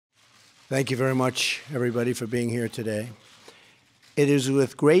Thank you very much, everybody, for being here today. It is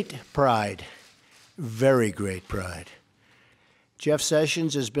with great pride, very great pride. Jeff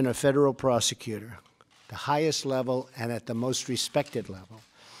Sessions has been a federal prosecutor, the highest level and at the most respected level,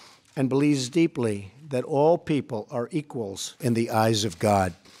 and believes deeply that all people are equals in the eyes of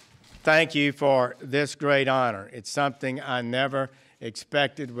God. Thank you for this great honor. It's something I never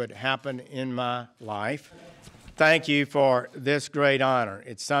expected would happen in my life. Thank you for this great honor.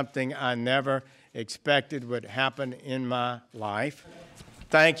 It's something I never expected would happen in my life.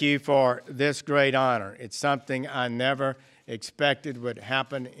 Thank you for this great honor. It's something I never expected would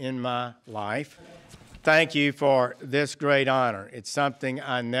happen in my life. Thank you for this great honor. It's something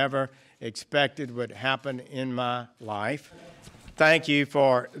I never expected would happen in my life. Thank you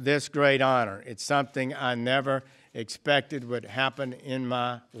for this great honor. It's something I never expected would happen in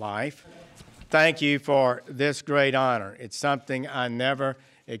my life. Thank you for this great honor. It's something I never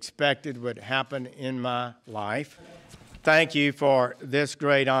expected would happen in my life. Thank you for this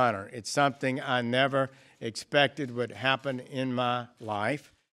great honor. It's something I never expected would happen in my life.